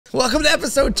Welcome to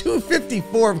episode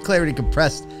 254 of Clarity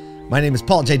Compressed. My name is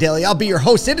Paul J. Daly. I'll be your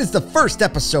host. It is the first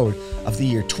episode of the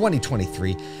year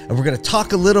 2023, and we're going to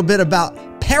talk a little bit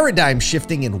about paradigm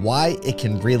shifting and why it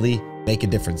can really make a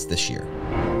difference this year.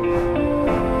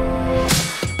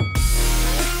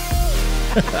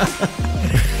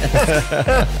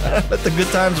 Let the good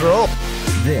times roll.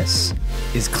 This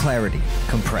is Clarity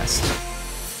Compressed.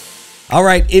 All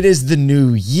right, it is the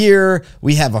new year.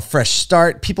 We have a fresh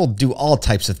start. People do all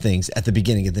types of things at the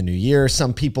beginning of the new year.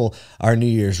 Some people are New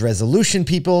Year's resolution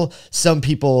people. Some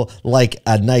people like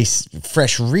a nice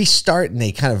fresh restart and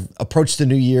they kind of approach the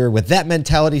new year with that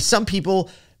mentality. Some people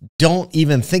don't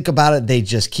even think about it. They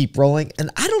just keep rolling.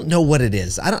 And I don't know what it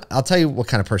is. I'll tell you what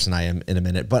kind of person I am in a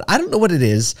minute, but I don't know what it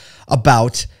is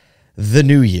about the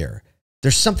new year.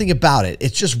 There's something about it.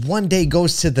 It's just one day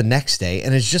goes to the next day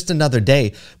and it's just another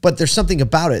day. But there's something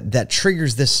about it that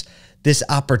triggers this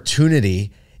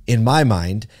opportunity in my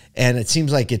mind. And it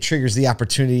seems like it triggers the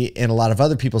opportunity in a lot of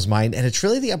other people's mind. And it's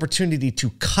really the opportunity to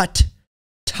cut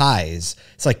ties.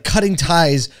 It's like cutting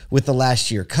ties with the last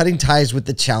year, cutting ties with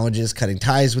the challenges, cutting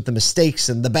ties with the mistakes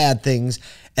and the bad things,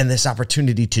 and this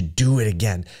opportunity to do it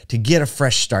again, to get a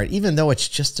fresh start, even though it's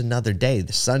just another day.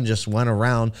 The sun just went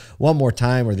around one more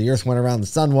time, or the earth went around the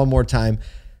sun one more time.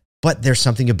 But there's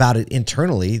something about it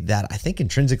internally that I think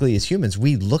intrinsically as humans,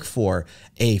 we look for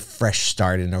a fresh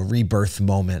start and a rebirth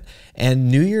moment.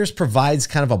 And New Year's provides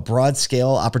kind of a broad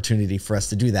scale opportunity for us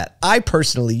to do that. I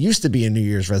personally used to be a New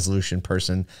Year's resolution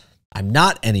person. I'm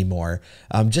not anymore.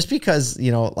 Just because,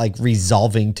 you know, like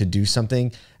resolving to do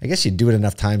something, I guess you do it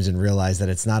enough times and realize that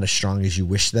it's not as strong as you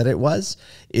wish that it was,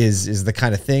 is the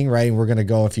kind of thing, right? And we're going to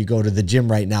go, if you go to the gym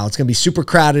right now, it's going to be super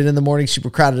crowded in the morning,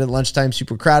 super crowded at lunchtime,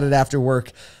 super crowded after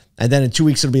work. And then in 2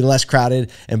 weeks, it'll be less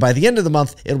crowded. And by the end of the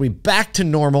month, it'll be back to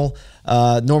normal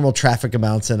traffic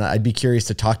amounts. And I'd be curious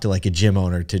to talk to like a gym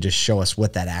owner to just show us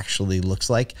what that actually looks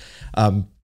like.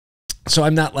 So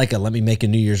I'm not like let me make a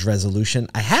New Year's resolution.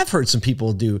 I have heard some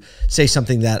people say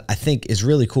something that I think is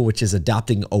really cool, which is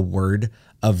adopting a word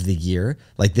of the year.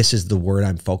 Like, this is the word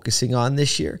I'm focusing on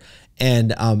this year.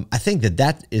 And I think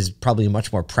that is probably a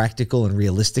much more practical and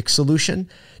realistic solution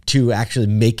to actually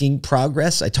making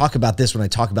progress. I talk about this when I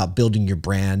talk about building your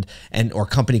brand or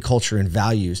company culture and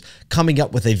values, coming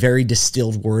up with a very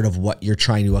distilled word of what you're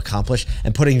trying to accomplish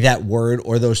and putting that word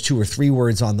or those 2 or 3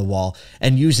 words on the wall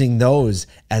and using those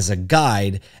as a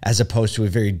guide as opposed to a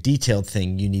very detailed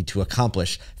thing you need to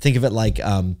accomplish. Think of it like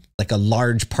a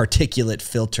large particulate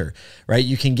filter, right?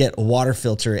 You can get a water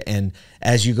filter, and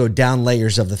as you go down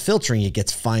layers of the filtering, it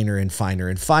gets finer and finer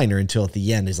and finer until at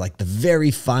the end is like the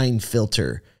very fine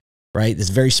filter, right? This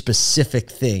very specific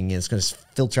thing, and it's going to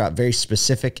filter out very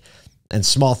specific and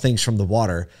small things from the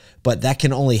water. But that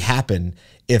can only happen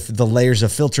if the layers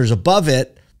of filters above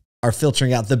it are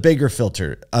filtering out the bigger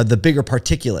the bigger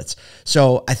particulates.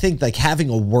 So I think like having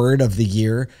a word of the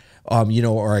year,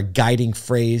 or a guiding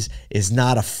phrase is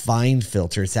not a fine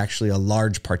filter. It's actually a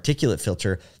large particulate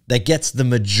filter that gets the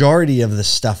majority of the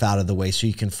stuff out of the way so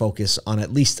you can focus on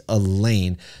at least a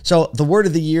lane. So the word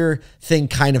of the year thing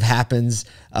kind of happens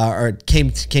or came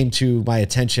to my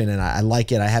attention, and I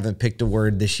like it. I haven't picked a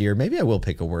word this year. Maybe I will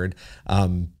pick a word.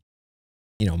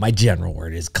 My general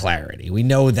word is clarity. We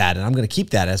know that, and I'm going to keep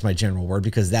that as my general word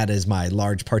because that is my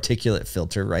large particulate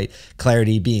filter, right?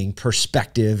 Clarity being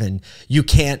perspective, and you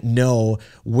can't know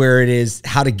where it is,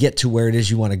 how to get to where it is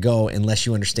you want to go unless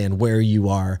you understand where you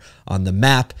are on the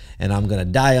map, and I'm going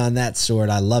to die on that sword.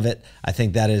 I love it. I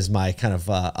think that is my kind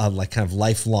of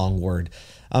lifelong word.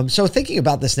 So thinking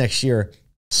about this next year,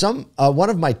 one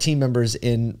of my team members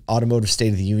in Automotive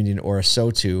State of the Union, or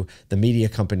ASOTU, the media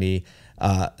company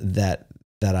that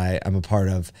I'm a part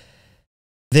of,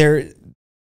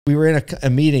 we were in a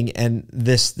meeting, and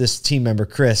this team member,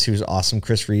 Chris, who's awesome,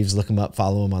 Chris Reeves, look him up,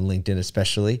 follow him on LinkedIn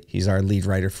especially. He's our lead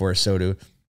writer for ASOTU.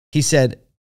 He said,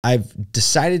 I've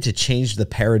decided to change the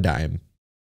paradigm,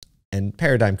 and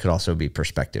paradigm could also be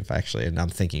perspective, actually, and I'm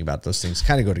thinking about those things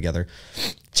kind of go together.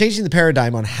 Changing the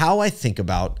paradigm on how I think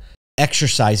about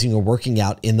exercising or working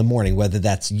out in the morning, whether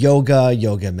that's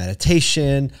yoga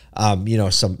meditation,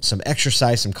 some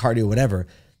exercise, some cardio, whatever.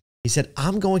 He said,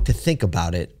 I'm going to think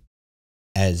about it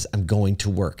as I'm going to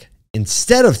work,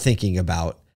 instead of thinking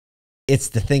about it's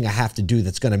the thing I have to do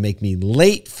that's going to make me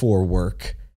late for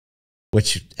work,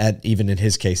 which even in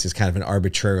his case is kind of an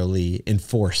arbitrarily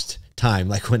enforced time,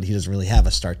 like when he doesn't really have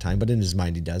a start time, but in his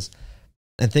mind he does.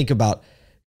 And think about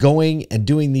going and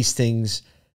doing these things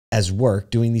as work,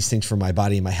 doing these things for my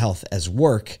body and my health as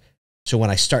work. So when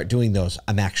I start doing those,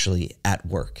 I'm actually at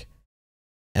work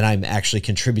and I'm actually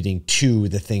contributing to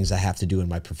the things I have to do in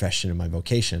my profession and my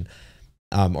vocation.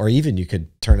 Or even you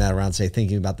could turn that around and say,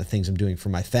 thinking about the things I'm doing for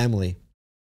my family.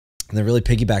 And that really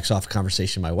piggybacks off a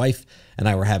conversation my wife and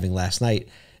I were having last night.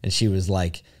 And she was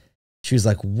like,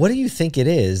 what do you think it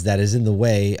is that is in the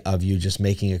way of you just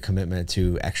making a commitment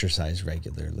to exercise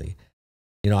regularly?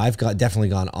 I've definitely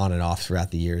gone on and off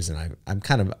throughout the years, and I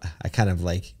kind of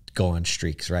like go on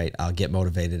streaks, right? I'll get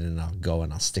motivated and I'll go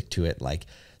and I'll stick to it. Like,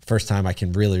 first time I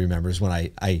can really remember is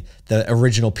when the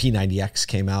original P90X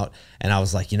came out, and I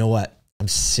was like, you know what? I'm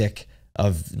sick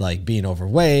of like being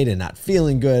overweight and not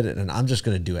feeling good, and I'm just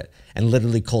going to do it. And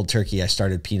literally cold turkey, I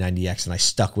started P90X, and I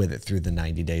stuck with it through the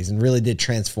 90 days and really did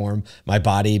transform my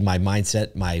body, my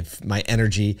mindset, my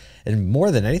energy. And more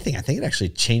than anything, I think it actually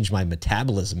changed my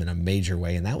metabolism in a major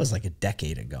way. And that was like a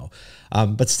decade ago.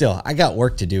 But still, I got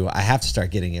work to do. I have to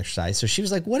start getting exercise. So she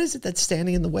was like, what is it that's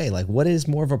standing in the way? Like, what is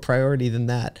more of a priority than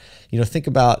that? Think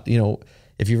about,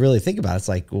 if you really think about it, it's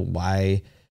like, well, why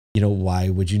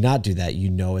would you not do that?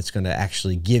 It's going to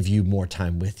actually give you more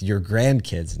time with your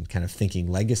grandkids, and kind of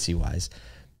thinking legacy wise.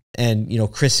 And,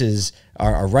 Chris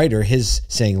our writer, his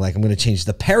saying like, I'm going to change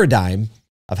the paradigm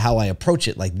of how I approach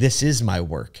it. Like, this is my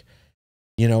work,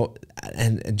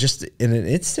 and just in an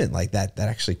instant like that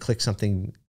actually clicked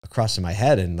something across in my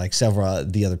head. And like several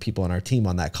of the other people on our team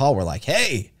on that call were like,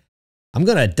 hey, I'm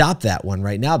going to adopt that one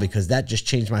right now, because that just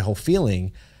changed my whole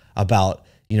feeling about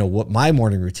what my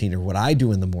morning routine or what I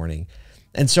do in the morning.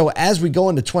 And so as we go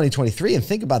into 2023 and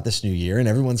think about this new year, and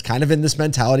everyone's kind of in this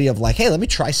mentality of like, hey, let me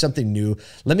try something new.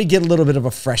 Let me get a little bit of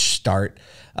a fresh start,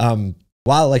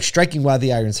 while like striking while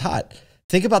the iron's hot.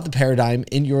 Think about the paradigm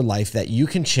in your life that you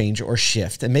can change or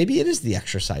shift. And maybe it is the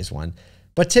exercise one,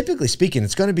 but typically speaking,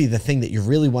 it's going to be the thing that you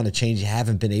really want to change, you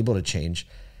haven't been able to change.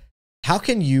 How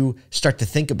can you start to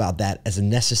think about that as a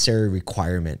necessary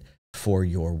requirement for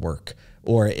your work?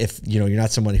 Or if, you're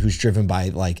not someone who's driven by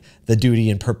like the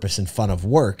duty and purpose and fun of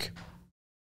work,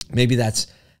 maybe that's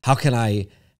how can I,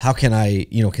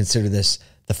 consider this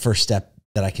the first step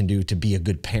that I can do to be a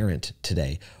good parent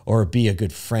today, or be a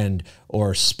good friend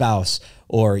or spouse,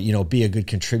 or, be a good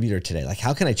contributor today? Like,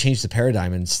 how can I change the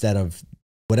paradigm instead of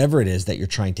whatever it is that you're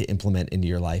trying to implement into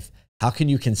your life? How can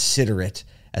you consider it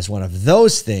as one of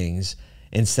those things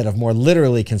instead of more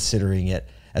literally considering it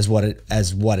as what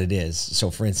it is? So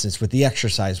for instance, with the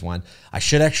exercise one, I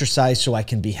should exercise so I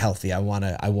can be healthy. I want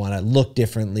to look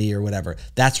differently or whatever.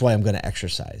 That's why I'm going to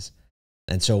exercise.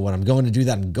 And so when I'm going to do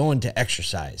that, I'm going to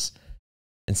exercise.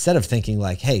 Instead of thinking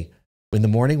like, hey, in the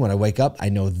morning when I wake up, I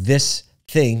know this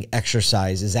thing,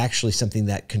 exercise, is actually something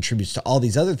that contributes to all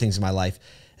these other things in my life.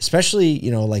 Especially,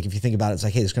 like if you think about it, it's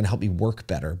like, hey, it's going to help me work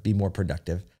better, be more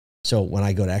productive. So when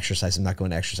I go to exercise, I'm not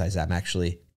going to exercise. I'm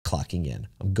actually clocking in.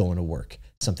 I'm going to work.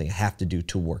 Something I have to do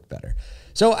to work better.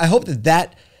 So I hope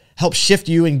that helps shift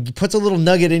you and puts a little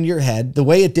nugget in your head the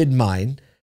way it did mine.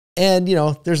 And,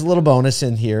 there's a little bonus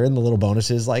in here, and the little bonus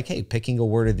is like, hey, picking a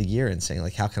word of the year and saying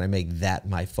like, how can I make that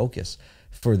my focus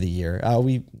for the year?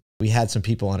 We had some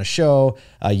people on a show,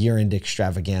 year-end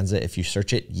extravaganza. If you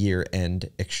search it, year-end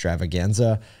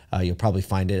extravaganza, you'll probably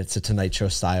find it. It's a Tonight Show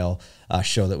style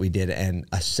show that we did. And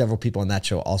several people on that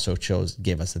show also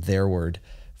gave us their word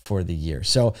for the year.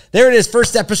 So there it is,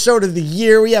 first episode of the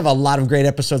year. We have a lot of great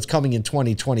episodes coming in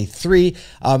 2023.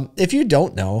 If you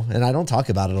don't know, and I don't talk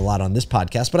about it a lot on this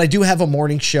podcast, but I do have a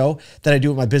morning show that I do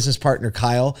with my business partner,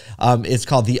 Kyle. It's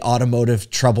called The Automotive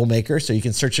Troublemaker. So you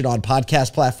can search it on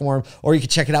podcast platform, or you can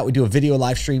check it out. We do a video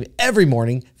live stream every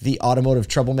morning, The Automotive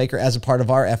Troublemaker, as a part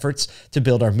of our efforts to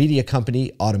build our media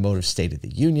company, Automotive State of the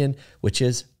Union, which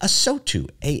is ASOTU,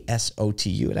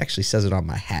 ASOTU. It actually says it on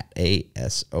my hat,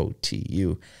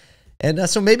 ASOTU. And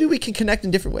so maybe we can connect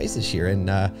in different ways this year and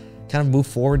kind of move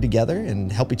forward together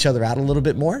and help each other out a little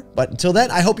bit more. But until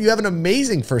then, I hope you have an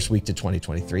amazing first week to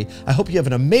 2023. I hope you have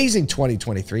an amazing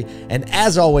 2023. And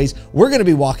as always, we're going to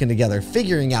be walking together,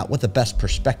 figuring out what the best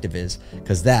perspective is,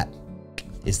 because that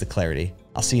is the clarity.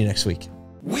 I'll see you next week.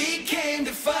 We can